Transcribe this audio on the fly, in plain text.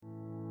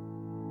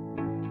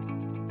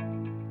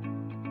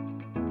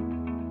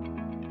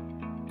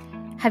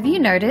Have you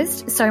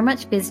noticed so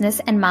much business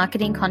and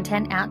marketing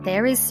content out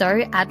there is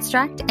so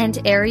abstract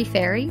and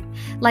airy-fairy?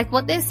 Like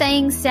what they're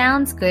saying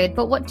sounds good,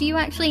 but what do you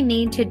actually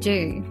need to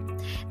do?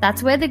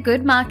 That's where the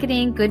Good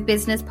Marketing, Good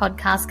Business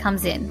podcast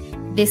comes in.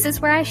 This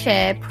is where I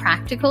share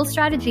practical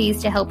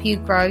strategies to help you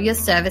grow your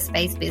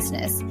service-based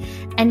business.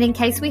 And in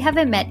case we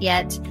haven't met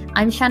yet,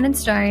 I'm Shannon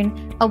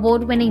Stone,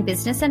 award-winning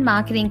business and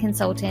marketing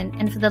consultant.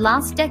 And for the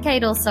last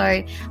decade or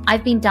so,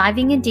 I've been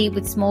diving in deep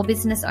with small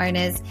business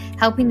owners,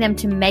 helping them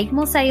to make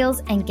more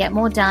sales and get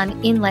more done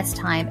in less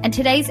time. And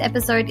today's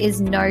episode is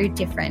no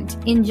different.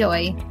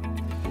 Enjoy.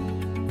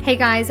 Hey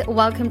guys,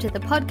 welcome to the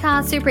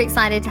podcast. Super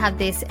excited to have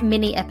this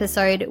mini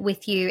episode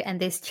with you and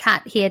this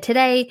chat here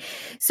today.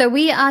 So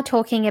we are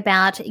talking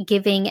about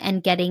giving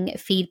and getting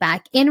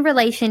feedback in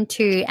relation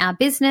to our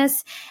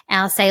business,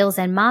 our sales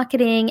and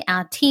marketing,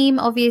 our team,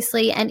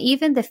 obviously, and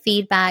even the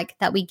feedback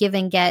that we give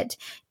and get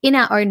in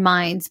our own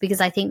minds,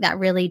 because I think that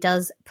really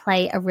does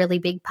play a really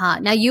big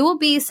part. Now, you will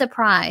be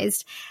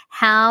surprised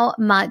how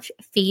much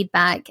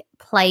feedback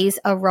plays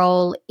a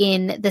role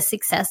in the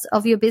success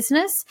of your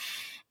business.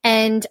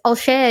 And I'll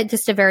share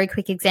just a very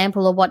quick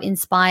example of what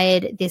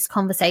inspired this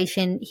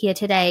conversation here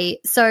today.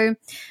 So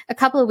a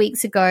couple of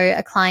weeks ago,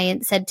 a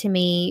client said to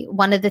me,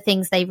 one of the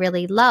things they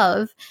really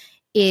love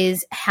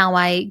is how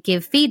I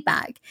give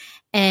feedback.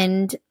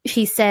 And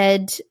she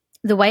said,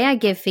 the way I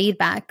give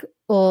feedback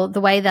or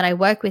the way that I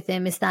work with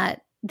them is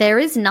that there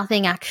is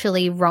nothing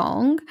actually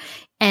wrong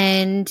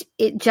and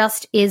it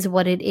just is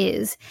what it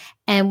is.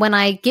 And when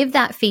I give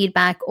that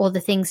feedback or the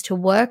things to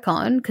work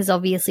on, because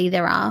obviously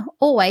there are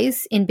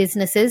always in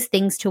businesses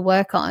things to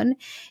work on,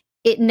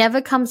 it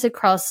never comes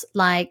across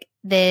like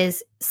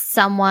there's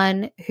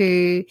someone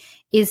who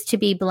is to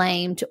be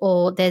blamed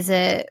or there's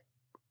a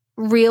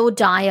real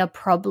dire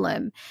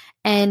problem.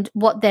 And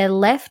what they're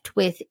left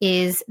with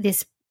is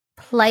this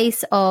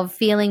place of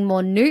feeling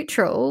more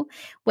neutral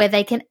where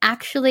they can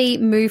actually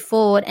move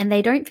forward and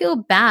they don't feel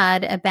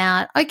bad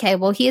about, okay,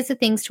 well, here's the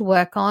things to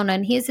work on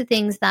and here's the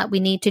things that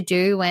we need to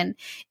do. And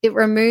it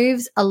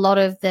removes a lot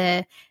of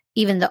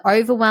even the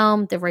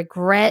overwhelm, the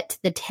regret,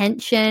 the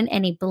tension,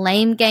 any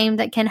blame game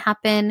that can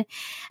happen.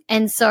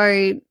 And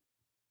so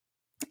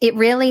it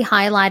really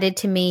highlighted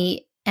to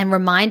me and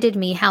reminded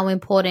me how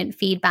important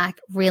feedback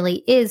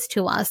really is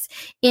to us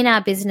in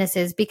our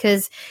businesses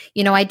because,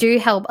 you know, I do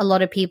help a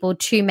lot of people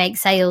to make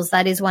sales.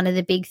 That is one of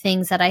the big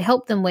things that I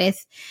help them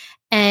with.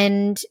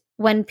 And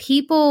when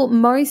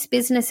most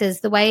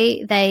businesses, the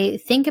way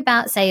they think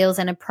about sales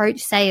and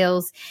approach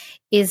sales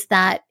is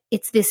that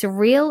it's this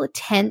real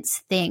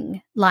tense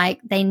thing,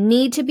 like they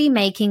need to be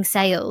making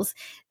sales.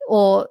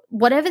 Or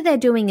whatever they're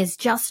doing is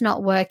just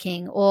not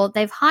working, or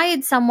they've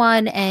hired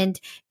someone and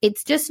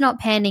it's just not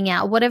panning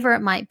out, whatever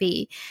it might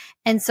be.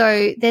 And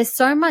so there's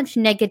so much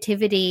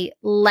negativity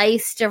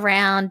laced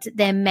around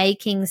them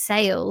making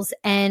sales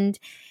and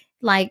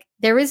like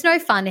there is no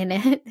fun in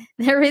it.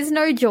 There is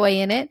no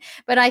joy in it.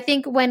 But I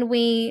think when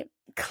we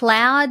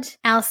cloud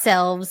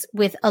ourselves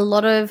with a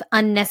lot of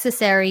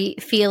unnecessary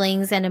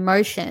feelings and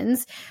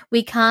emotions,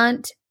 we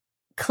can't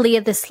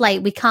clear the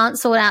slate. We can't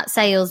sort out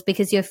sales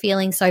because you're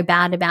feeling so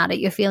bad about it.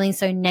 You're feeling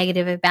so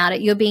negative about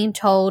it. You're being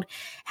told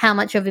how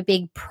much of a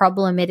big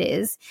problem it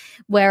is.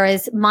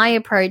 Whereas my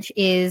approach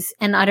is,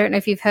 and I don't know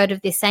if you've heard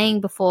of this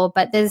saying before,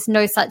 but there's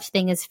no such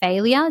thing as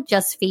failure,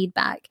 just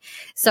feedback.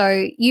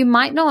 So you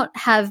might not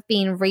have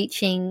been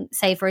reaching,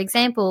 say, for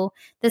example,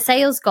 the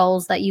sales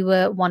goals that you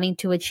were wanting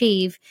to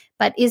achieve,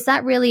 but is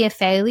that really a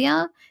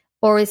failure?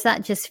 Or is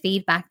that just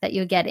feedback that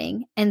you're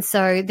getting? And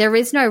so there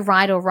is no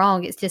right or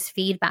wrong. It's just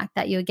feedback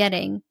that you're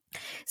getting.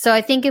 So I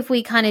think if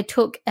we kind of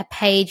took a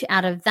page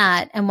out of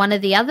that, and one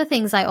of the other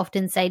things I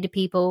often say to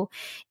people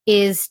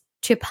is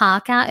to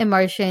park our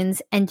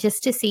emotions and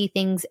just to see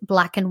things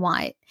black and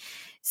white.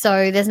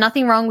 So there's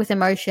nothing wrong with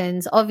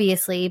emotions,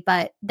 obviously,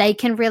 but they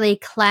can really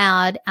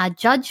cloud our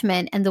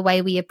judgment and the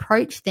way we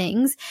approach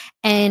things.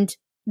 And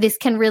this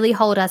can really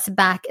hold us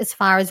back as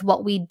far as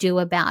what we do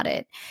about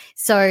it.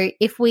 So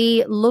if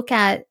we look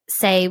at,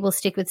 say, we'll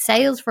stick with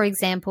sales, for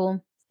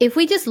example, if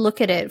we just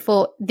look at it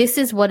for this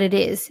is what it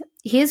is,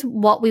 here's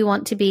what we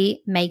want to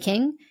be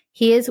making,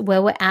 here's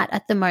where we're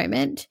at the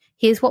moment,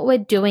 here's what we're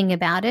doing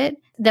about it,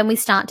 then we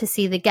start to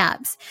see the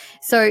gaps.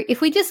 So if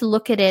we just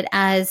look at it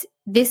as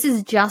this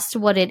is just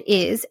what it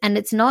is, and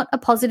it's not a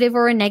positive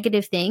or a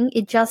negative thing,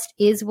 it just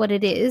is what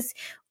it is,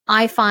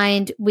 I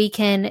find we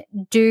can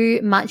do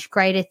much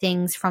greater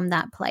things from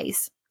that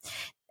place.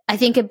 I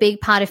think a big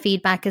part of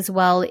feedback as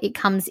well, it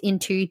comes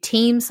into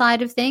team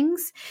side of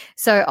things.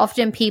 So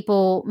often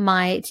people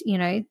might,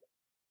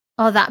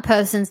 oh, that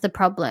person's the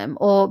problem,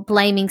 or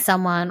blaming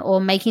someone or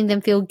making them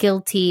feel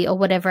guilty or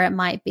whatever it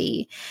might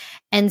be.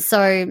 And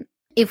so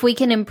if we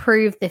can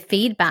improve the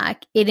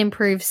feedback, it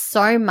improves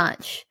so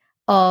much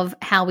of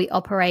how we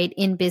operate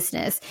in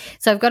business.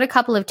 So I've got a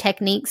couple of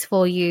techniques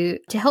for you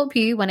to help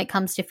you when it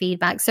comes to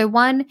feedback. So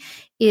one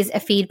is a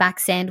feedback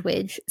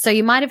sandwich. So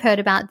you might have heard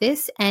about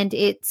this, and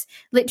it's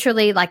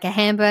literally like a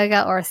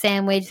hamburger or a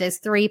sandwich. There's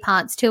 3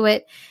 parts to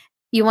it.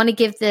 You want to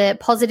give the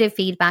positive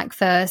feedback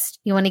first,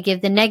 you want to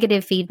give the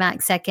negative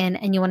feedback second,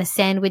 and you want to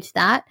sandwich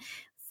that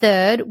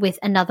third with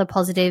another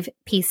positive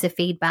piece of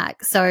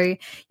feedback. So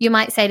you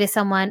might say to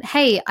someone,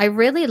 hey, I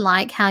really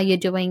like how you're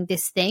doing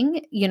this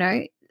thing. You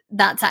know,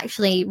 that's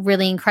actually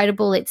really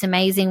incredible. It's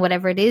amazing,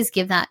 whatever it is,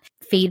 give that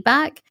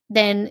feedback.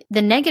 Then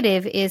the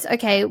negative is,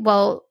 okay,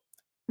 well,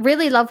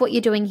 really love what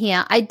you're doing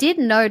here. I did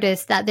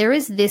notice that there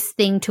is this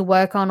thing to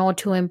work on or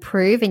to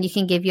improve, and you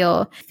can give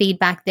your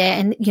feedback there.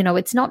 And, you know,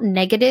 it's not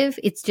negative.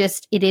 It's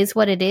just, it is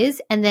what it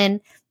is. And then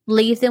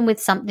leave them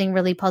with something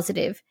really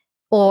positive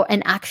or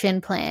an action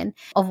plan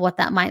of what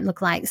that might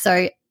look like.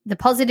 So the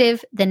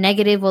positive, the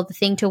negative, or the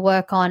thing to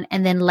work on,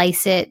 and then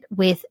lace it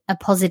with a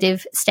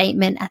positive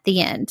statement at the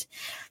end.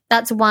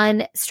 That's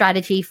one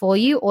strategy for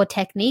you or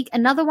technique.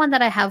 Another one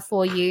that I have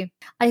for you,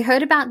 I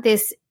heard about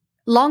this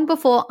long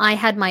before I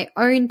had my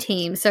own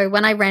team. So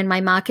when I ran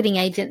my marketing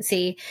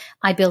agency,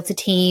 I built a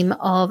team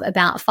of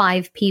about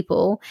 5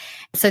 people.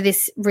 So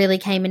this really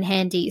came in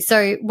handy.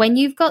 So when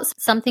you've got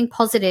something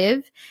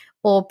positive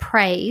or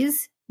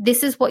praise,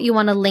 this is what you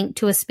want to link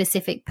to a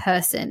specific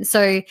person.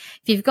 So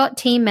if you've got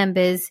team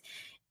members,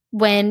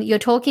 when you're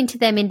talking to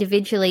them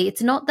individually,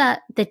 it's not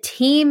that the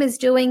team is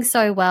doing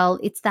so well,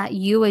 it's that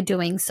you are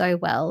doing so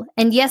well.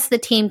 And yes, the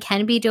team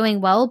can be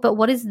doing well, but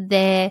what is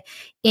their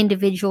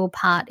individual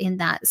part in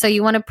that? So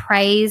you want to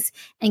praise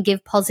and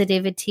give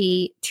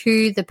positivity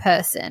to the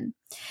person.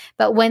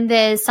 But when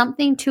there's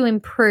something to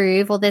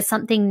improve, or there's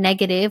something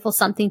negative or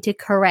something to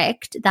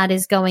correct that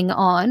is going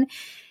on,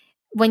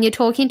 when you're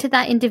talking to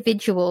that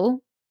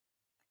individual,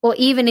 or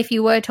even if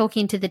you were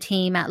talking to the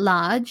team at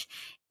large,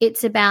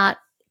 it's about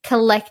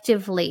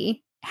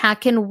collectively, how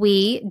can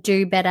we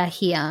do better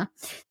here?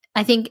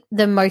 I think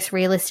the most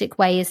realistic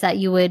way is that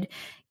you would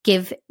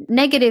give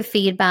negative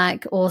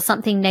feedback or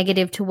something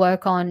negative to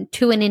work on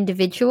to an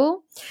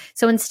individual.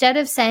 So instead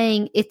of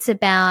saying it's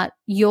about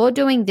you're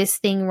doing this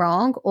thing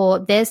wrong, or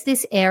there's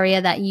this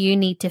area that you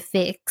need to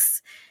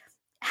fix,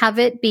 have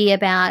it be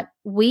about,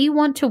 we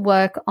want to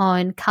work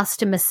on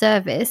customer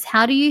service.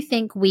 How do you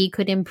think we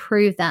could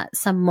improve that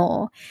some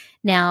more?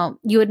 Now,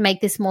 you would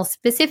make this more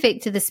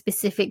specific to the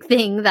specific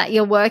thing that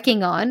you're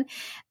working on,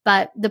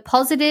 but the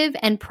positive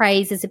and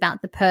praise is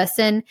about the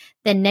person.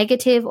 The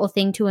negative or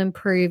thing to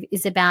improve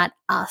is about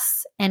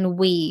us and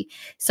we.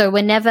 So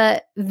we're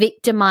never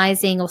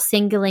victimizing or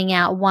singling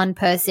out one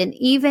person,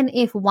 even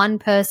if one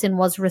person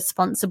was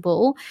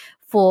responsible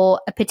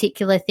for a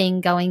particular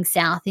thing going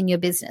south in your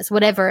business,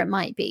 whatever it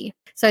might be.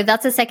 So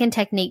that's a second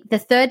technique. The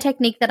third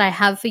technique that I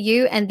have for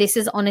you, and this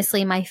is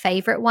honestly my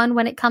favorite one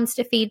when it comes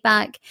to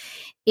feedback,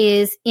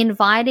 is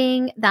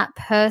inviting that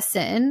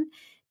person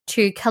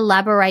to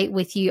collaborate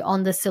with you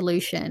on the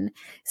solution.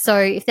 So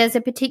if there's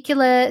a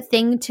particular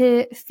thing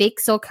to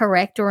fix or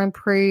correct or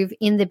improve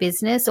in the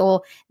business,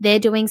 or they're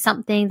doing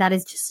something that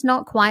is just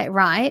not quite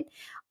right,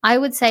 I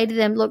would say to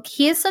them, look,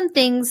 here's some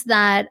things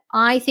that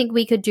I think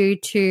we could do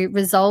to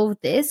resolve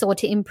this or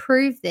to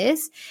improve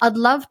this. I'd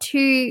love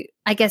to,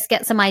 I guess,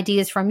 get some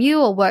ideas from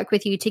you or work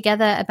with you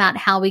together about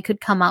how we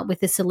could come up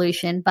with a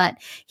solution. But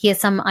here's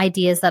some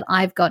ideas that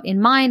I've got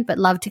in mind, but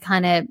love to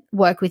kind of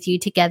work with you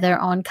together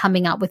on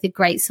coming up with a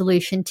great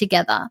solution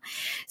together.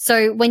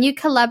 So when you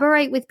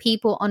collaborate with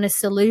people on a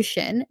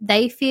solution,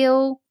 they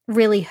feel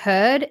really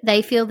heard,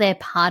 they feel they're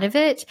part of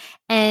it,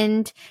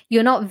 and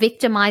you're not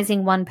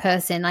victimizing one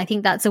person. I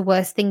think that's the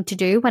worst thing to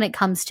do when it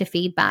comes to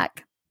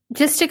feedback.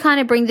 Just to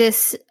kind of bring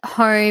this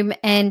home,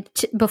 and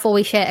before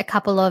we share a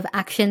couple of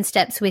action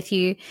steps with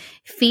you,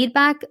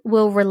 feedback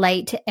will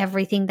relate to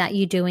everything that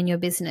you do in your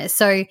business.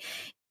 So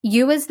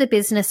you as the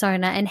business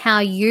owner and how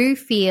you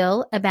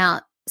feel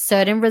about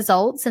certain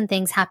results and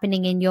things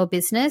happening in your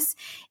business,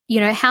 you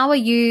know, how are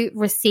you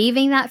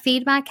receiving that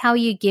feedback? How are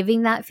you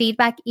giving that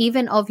feedback,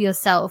 even of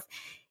yourself?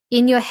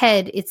 In your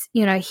head, it's,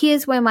 you know,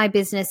 here's where my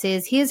business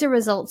is, here's the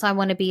results I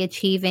want to be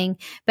achieving,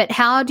 but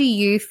how do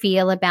you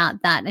feel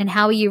about that? And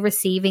how are you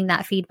receiving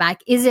that feedback?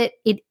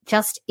 It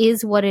just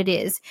is what it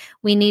is.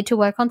 We need to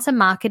work on some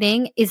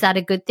marketing. Is that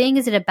a good thing?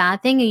 Is it a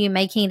bad thing? Are you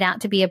making it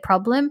out to be a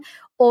problem?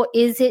 Or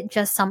is it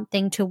just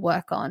something to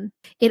work on?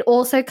 It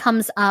also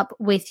comes up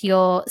with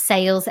your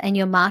sales and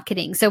your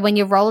marketing. So when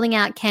you're rolling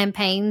out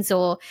campaigns,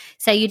 or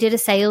say you did a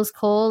sales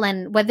call,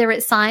 and whether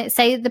it's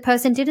say the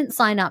person didn't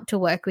sign up to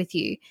work with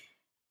you,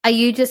 are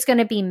you just going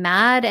to be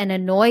mad and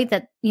annoyed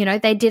that, you know,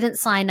 they didn't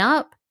sign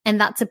up, and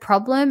that's a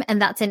problem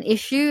and that's an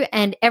issue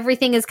and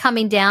everything is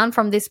coming down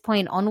from this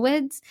point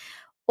onwards?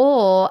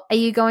 Or are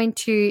you going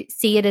to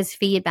see it as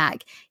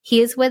feedback?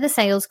 Here's where the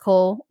sales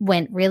call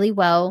went really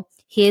well.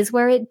 Here's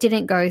where it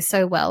didn't go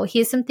so well.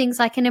 Here's some things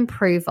I can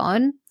improve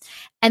on.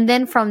 And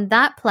then from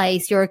that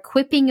place, you're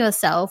equipping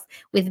yourself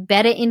with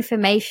better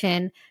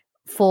information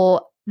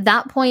for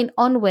that point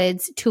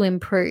onwards to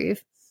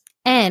improve.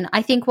 And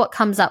I think what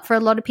comes up for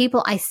a lot of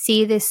people, I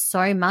see this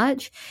so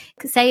much.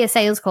 Say a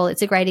sales call,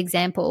 it's a great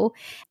example.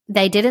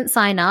 They didn't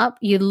sign up.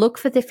 You look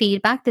for the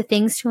feedback, the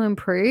things to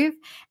improve,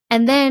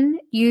 and then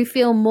you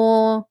feel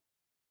more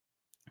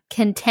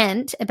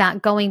content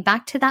about going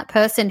back to that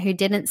person who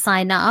didn't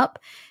sign up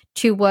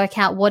to work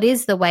out what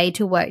is the way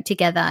to work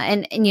together.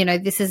 And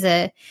this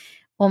is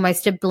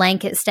almost a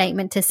blanket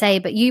statement to say,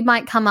 but you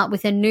might come up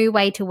with a new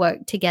way to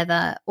work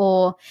together,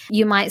 or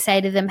you might say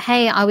to them,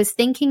 hey, I was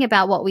thinking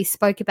about what we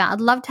spoke about.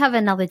 I'd love to have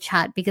another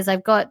chat because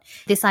I've got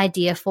this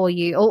idea for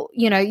you. Or,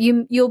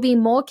 you'll be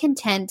more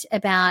content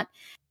about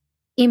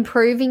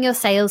improving your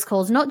sales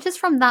calls, not just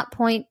from that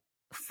point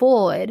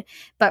forward,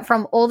 but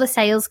from all the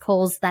sales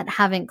calls that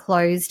haven't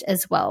closed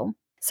as well.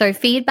 So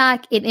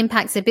feedback, it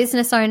impacts a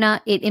business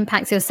owner, it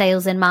impacts your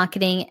sales and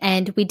marketing,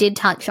 and we did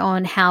touch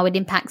on how it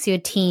impacts your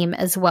team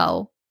as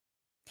well.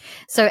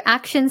 So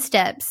action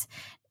steps,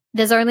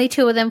 there's only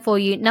 2 of them for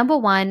you. Number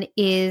 1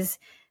 is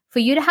for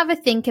you to have a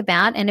think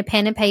about, and a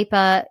pen and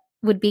paper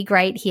would be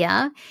great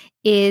here,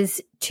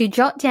 is to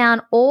jot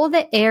down all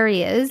the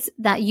areas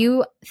that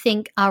you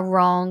think are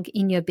wrong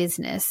in your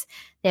business.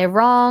 They're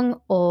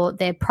wrong or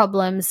they're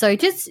problems. So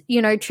just,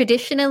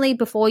 traditionally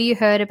before you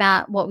heard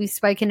about what we've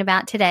spoken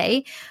about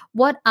today,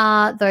 what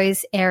are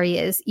those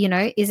areas?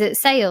 Is it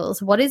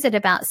sales? What is it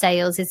about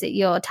sales? Is it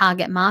your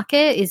target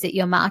market? Is it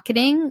your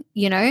marketing?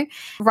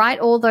 Write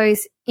all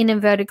those in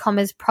inverted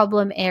commas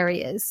problem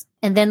areas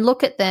and then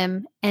look at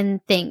them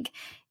and think,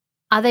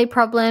 are they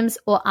problems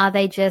or are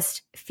they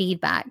just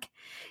feedback?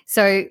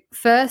 So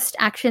first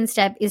action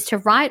step is to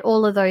write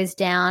all of those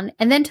down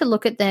and then to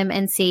look at them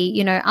and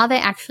see, are they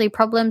actually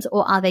problems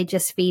or are they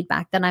just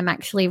feedback that I'm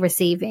actually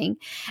receiving?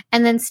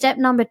 And then step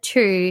number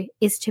 2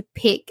 is to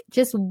pick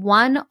just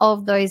one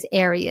of those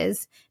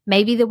areas,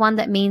 maybe the one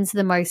that means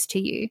the most to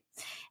you,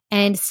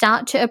 and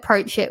start to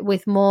approach it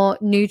with more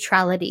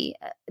neutrality,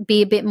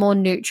 be a bit more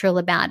neutral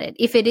about it.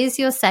 If it is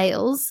your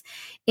sales,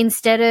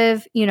 instead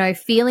of,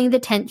 feeling the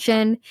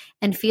tension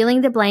and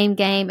feeling the blame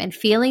game and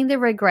feeling the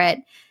regret,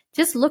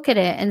 just look at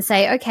it and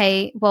say,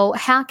 okay, well,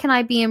 how can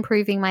I be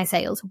improving my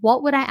sales?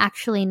 What would I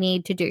actually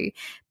need to do?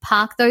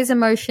 Park those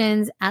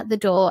emotions at the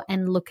door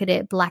and look at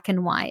it black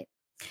and white.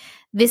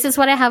 This is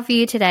what I have for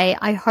you today.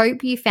 I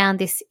hope you found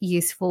this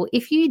useful.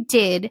 If you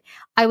did,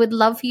 I would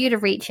love for you to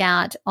reach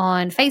out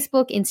on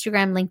Facebook,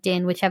 Instagram,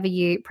 LinkedIn, whichever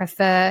you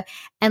prefer,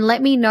 and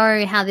let me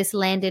know how this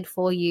landed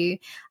for you.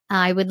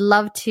 I would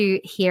love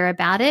to hear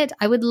about it.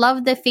 I would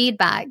love the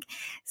feedback.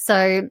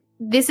 So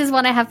this is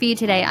what I have for you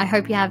today. I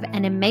hope you have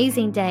an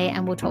amazing day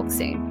and we'll talk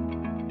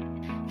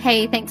soon.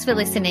 Hey, thanks for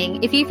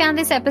listening. If you found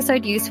this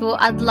episode useful,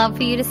 I'd love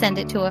for you to send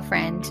it to a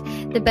friend.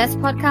 The best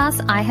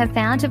podcasts I have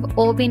found have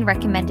all been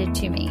recommended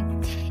to me.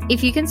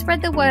 If you can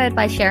spread the word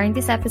by sharing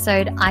this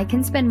episode, I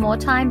can spend more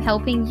time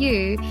helping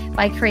you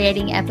by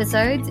creating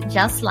episodes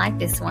just like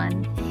this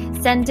one.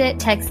 Send it,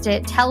 text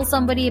it, tell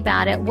somebody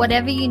about it,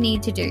 whatever you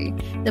need to do.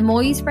 The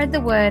more you spread the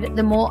word,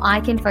 the more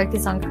I can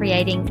focus on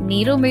creating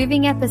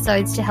needle-moving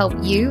episodes to help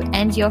you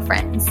and your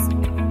friends.